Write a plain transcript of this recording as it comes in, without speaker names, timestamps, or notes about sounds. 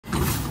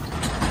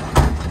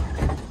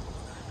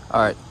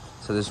Alright,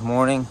 so this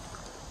morning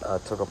I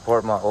took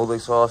apart my old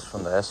exhaust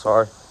from the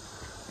SR.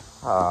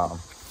 I'm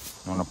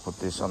gonna put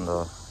this on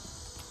the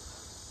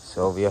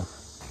Sylvia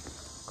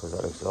because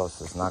that exhaust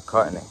is not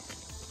cutting it.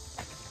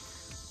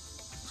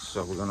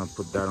 So we're gonna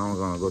put that on.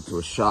 We're gonna go to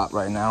a shop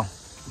right now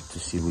to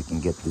see if we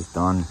can get this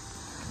done.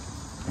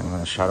 And we're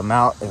gonna shut them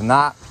out. If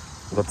not,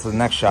 we'll go to the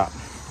next shop.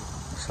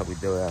 That's how we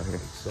do it out here.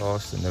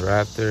 Exhaust in the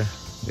Raptor.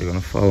 They're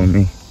gonna follow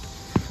me.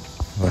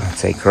 I'm gonna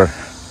take her.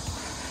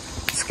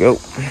 Let's go.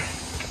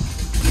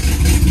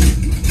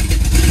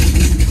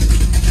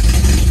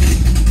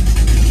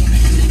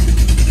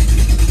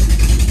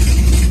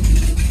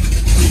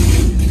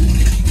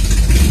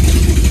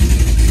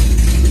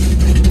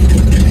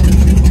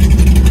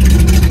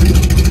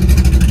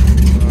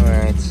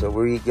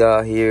 We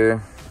got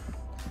here,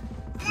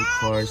 the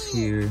car's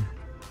here.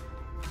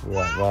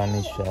 We're at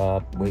Rodney's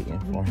shop waiting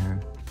for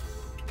him.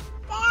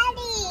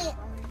 Daddy!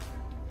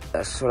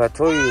 That's what I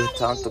told you.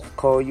 Time to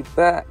call you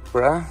back,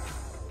 bruh.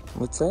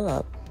 What's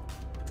up?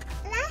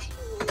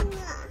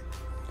 Rayma.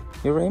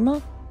 You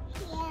Rayma?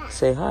 Yeah.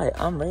 Say hi,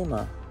 I'm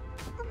Rayma.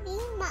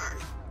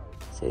 Rayma.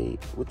 Say,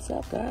 what's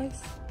up,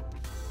 guys?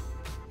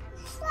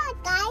 What's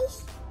up,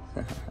 guys?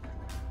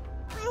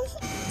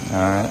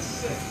 Alright.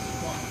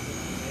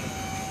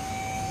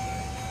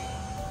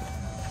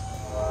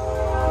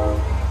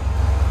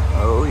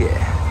 Oh yeah.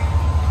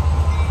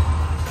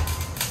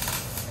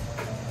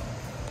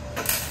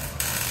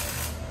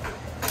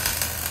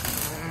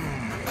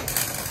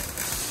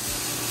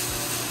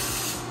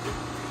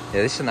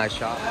 Yeah, this is a nice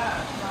shop.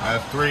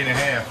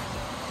 3.5.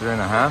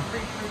 3.5?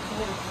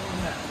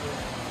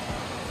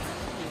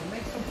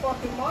 Make some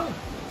fucking money.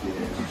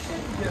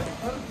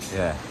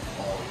 Yeah.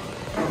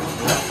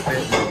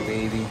 Fitment,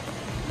 baby.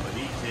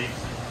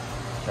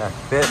 That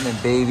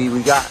fitment, baby.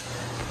 We got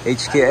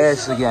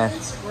HKS again.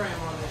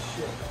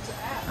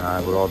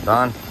 Alright, we're all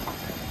done.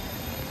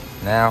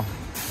 Now,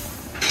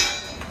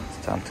 it's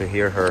time to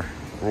hear her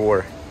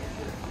roar.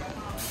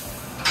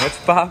 What's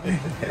poppin'?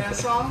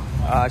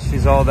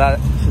 She's all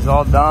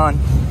done.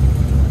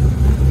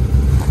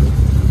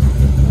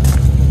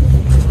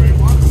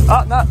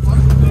 Oh, no.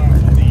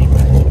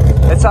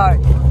 It's alright.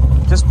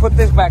 Just put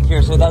this back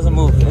here so it doesn't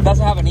move. It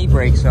doesn't have an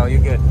e-brake, so you're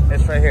good.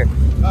 It's right here.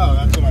 Oh,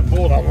 that's when I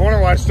pulled up. I wonder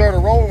why I started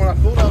rolling when I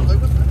pulled up. Like,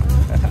 what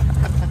the hell?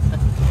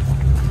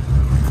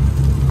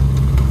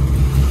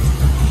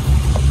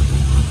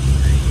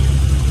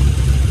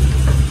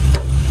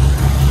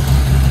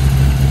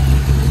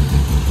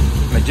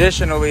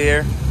 Magician over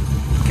here,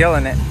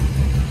 killing it.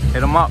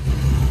 Hit him up.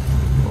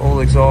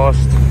 Old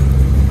exhaust.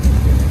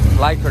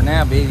 Like her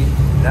now, baby.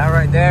 That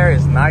right there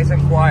is nice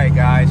and quiet,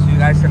 guys. You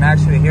guys can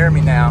actually hear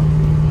me now.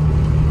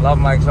 Love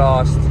my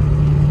exhaust.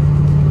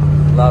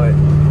 Love it.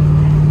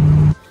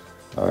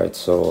 All right,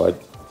 so I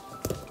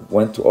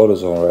went to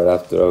AutoZone right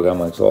after I got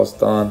my exhaust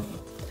done,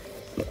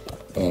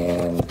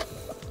 and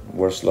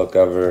worst luck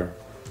ever.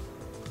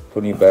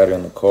 Put new battery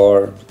in the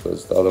car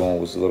because the other one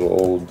was a little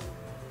old,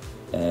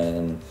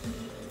 and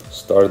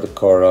started the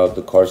car up.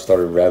 The car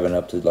started revving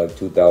up to like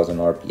 2,000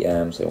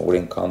 RPMs and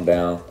wouldn't come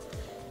down.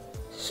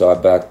 So I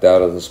backed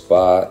out of the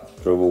spot,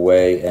 drove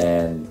away,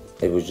 and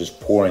it was just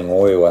pouring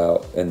oil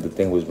out and the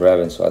thing was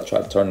revving. So I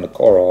tried to turn the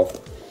car off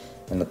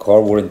and the car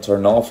wouldn't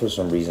turn off for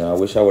some reason. I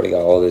wish I would have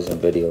got all this in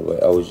video,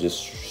 but I was just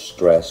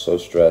stressed, so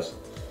stressed.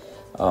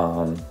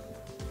 So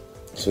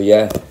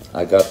yeah,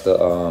 I got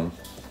the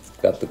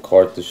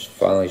car to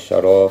finally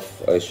shut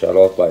off. It shut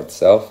off by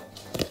itself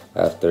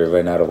after it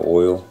ran out of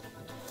oil.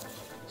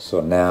 So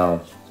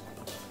now,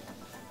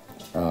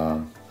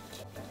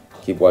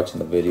 keep watching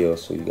the video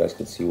so you guys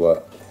can see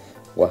what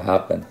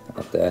happened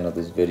at the end of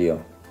this video.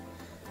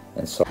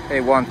 And so, hey,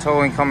 one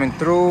towing coming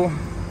through.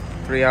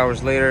 3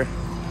 hours later,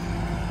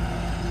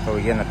 so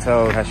we're getting a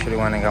tow. I should have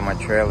went and got my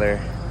trailer,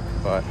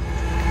 but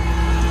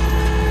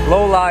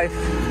low life.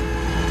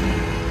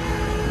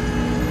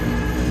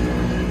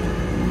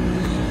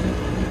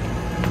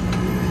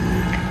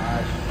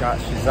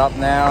 She's up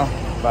now.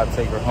 About to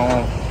take her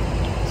home.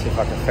 See if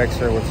I can fix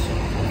her.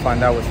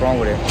 Find out what's wrong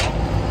with it.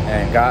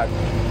 And God,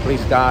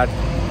 please God,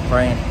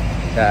 praying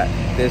that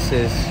this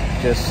is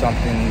just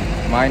something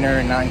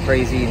minor, nothing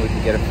crazy, and we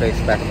can get it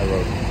fixed back on the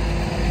road.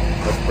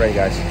 Let's pray,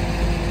 guys.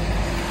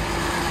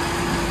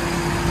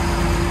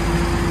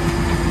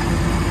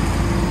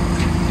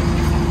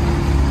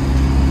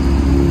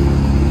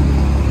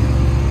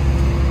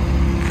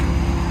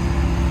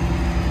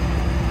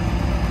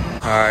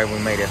 All right, we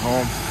made it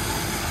home.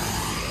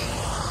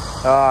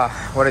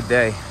 What a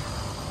day.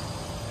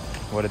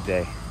 What a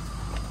day.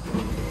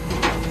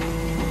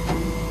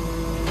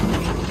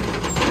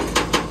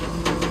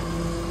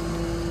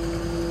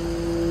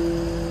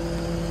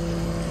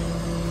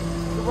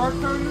 The work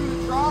turning in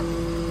the truck?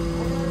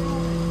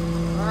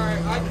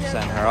 Alright, I can't.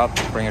 Send her up,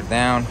 bring her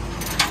down.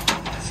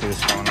 See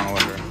what's going on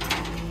with her.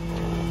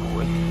 Oh,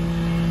 boy.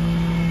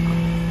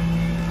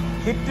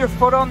 Keep your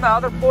foot on the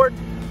other board.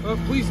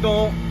 Please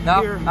don't.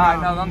 No, Here,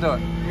 no, don't do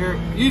it. Here,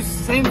 you.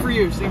 Same for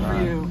you. Same for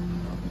you.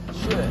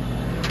 Shit.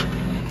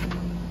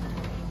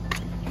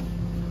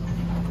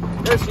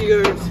 There she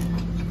goes.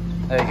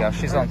 There you go.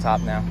 She's on top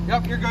now.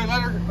 Yep, you're good.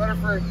 Let her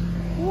free.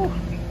 Woo.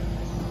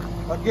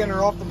 But getting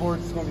her off the board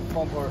is going to be the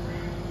fun part.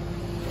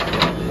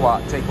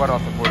 What? Take what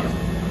off the board?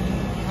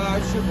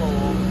 It should roll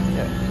over.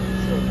 Yeah.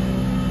 Should.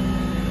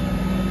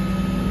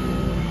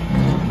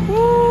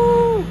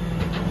 Woo!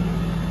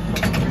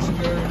 She's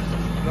good.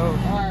 Go.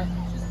 Alright,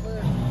 she's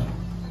clear.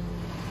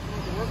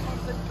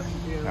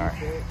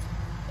 Alright.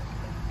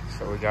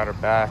 So we got her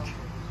back.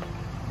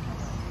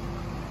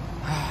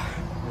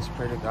 Let's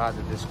pray to God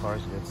that this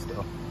car's good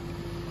still.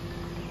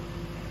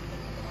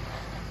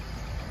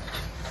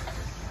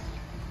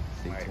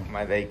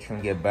 My day can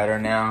get better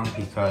now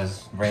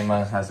because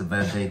Rayma has a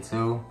bad day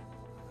too.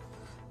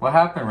 What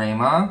happened,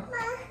 Rayma?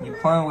 You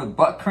playing with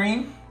butt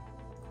cream?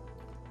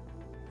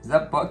 Is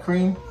that butt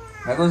cream?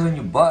 That goes on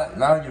your butt,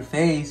 not on your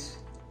face.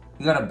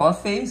 You got a butt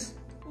face?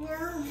 No.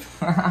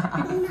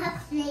 In my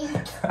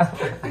face.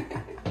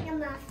 In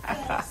my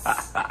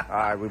face.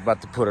 Alright, we're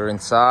about to put her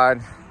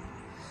inside.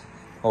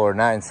 Or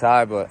not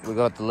inside, but we're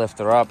going to lift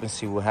her up and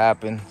see what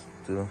happened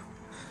to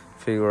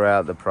figure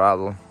out the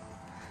problem.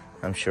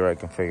 I'm sure I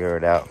can figure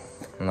it out.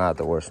 I'm not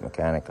the worst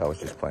mechanic, I was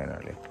just playing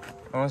earlier.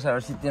 Vamos a ver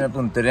si tiene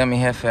puntería mi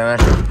jefe, a ver.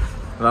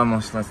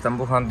 Vamos, nos está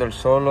empujando el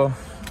solo.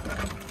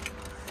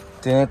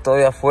 Tiene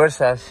todavía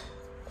fuerzas.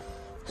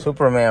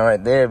 Superman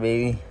right there,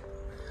 baby.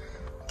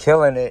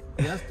 Killing it.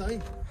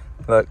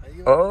 Look,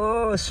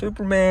 oh,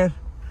 Superman.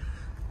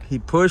 He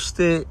pushed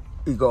it,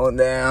 he's going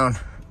down.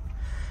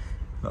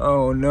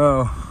 Oh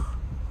no.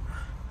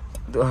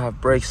 Do I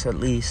have brakes at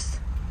least?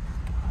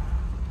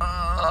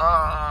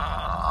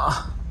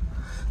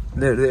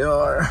 There they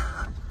are.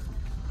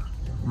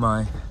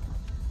 My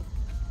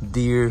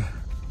dear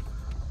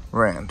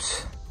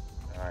ramps.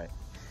 Alright,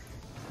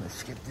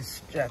 let's get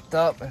this jacked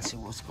up and see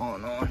what's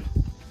going on.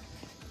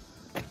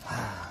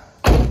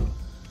 I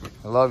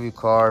love you,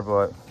 car,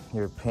 but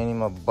you're a pain in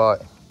my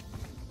butt.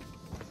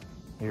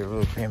 You're a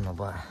real pain in my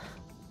butt.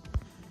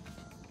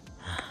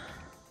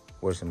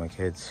 Worse than my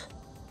kids.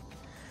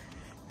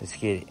 Let's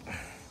get it.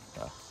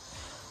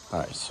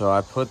 Alright, so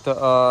I put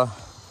the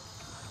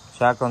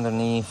jack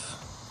underneath.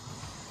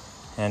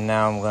 And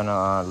now I'm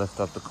gonna lift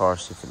up the car,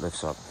 see if it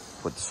lifts up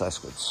with the side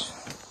skirts.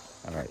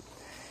 All right,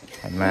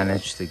 I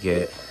managed to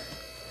get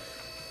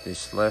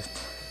this lift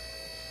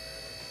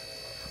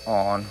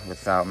on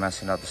without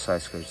messing up the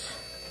side skirts.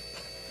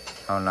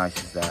 How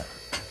nice is that?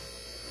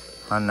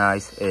 How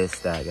nice is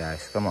that,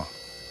 guys? Come on.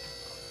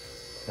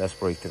 That's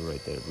breakthrough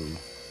right there, baby.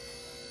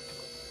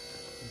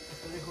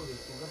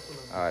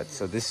 All right,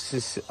 so this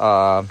is,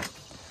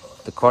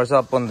 the car's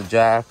up on the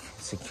jack,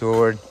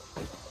 secured.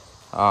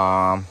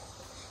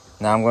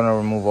 Now I'm gonna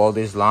remove all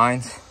these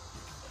lines,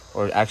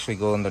 or actually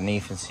go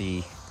underneath and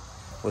see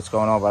what's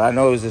going on. But I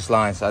know it was this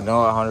lines. I know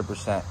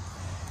 100%.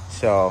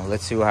 So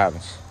let's see what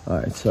happens. All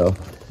right, so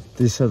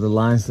these are the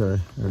lines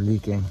that are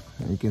leaking.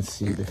 And you can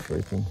see the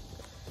freaking.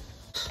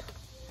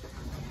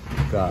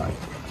 God,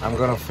 I'm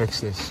gonna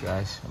fix this,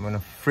 guys. I'm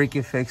gonna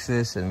freaking fix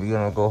this, and we're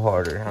gonna go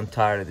harder. I'm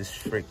tired of this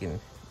freaking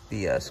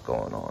BS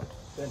going on.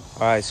 All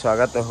right, so I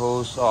got the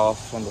hose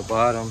off from the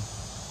bottom.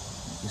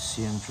 You can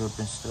see I'm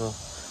dripping still.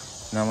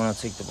 Now I'm gonna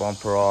take the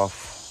bumper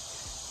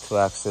off to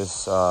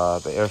access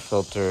the air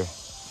filter,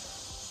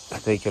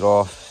 take it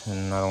off,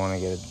 and I don't wanna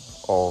get it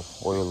all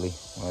oily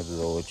when I do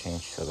the oil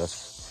change. So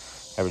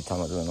that's, every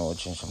time I do an oil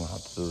change, I'm gonna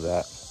have to do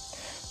that.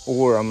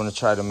 Or I'm gonna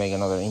try to make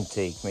another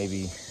intake,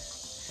 maybe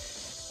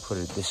put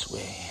it this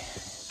way.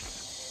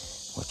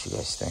 What you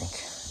guys think?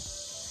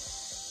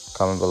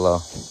 Comment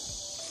below.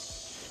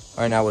 All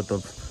right, now with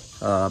the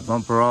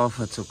bumper off,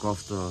 I took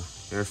off the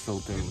air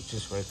filter, which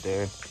is right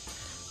there.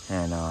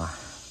 And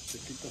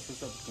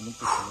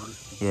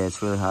yeah,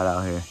 it's really hot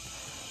out here,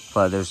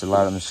 but there's a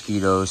lot of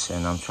mosquitoes,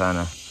 and I'm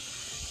trying to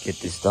get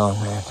this done,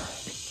 man.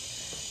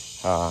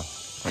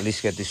 At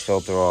least get this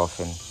filter off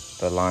and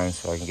the lines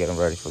so I can get them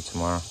ready for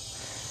tomorrow.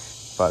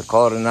 But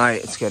call it a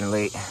night, it's getting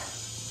late.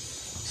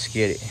 Let's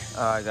get it.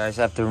 All right, guys,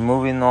 after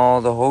removing all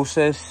the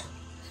hoses,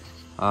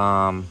 we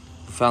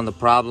found the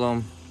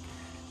problem.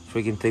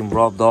 Freaking thing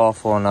rubbed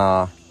off on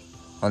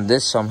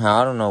this somehow.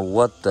 I don't know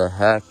what the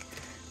heck,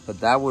 but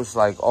that was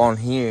like on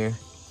here,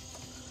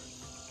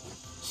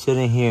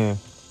 sitting here,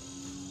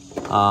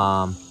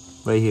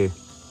 right here.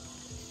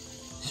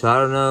 So I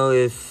don't know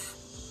if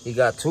it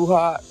got too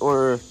hot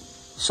or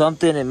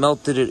something, it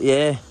melted it.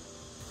 Yeah,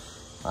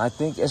 I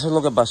think eso es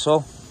lo que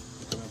pasó.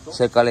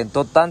 Se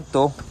calentó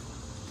tanto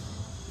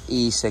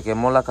y se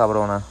quemó la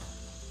cabrona.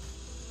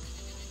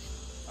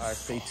 All right,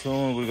 stay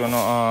tuned. We're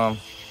gonna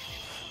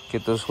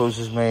get those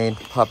hoses made,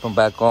 pop them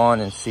back on,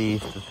 and see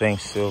if the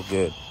thing's still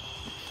good.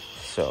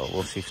 So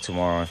we'll see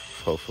tomorrow,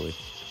 hopefully.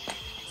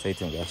 Stay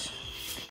tuned, guys.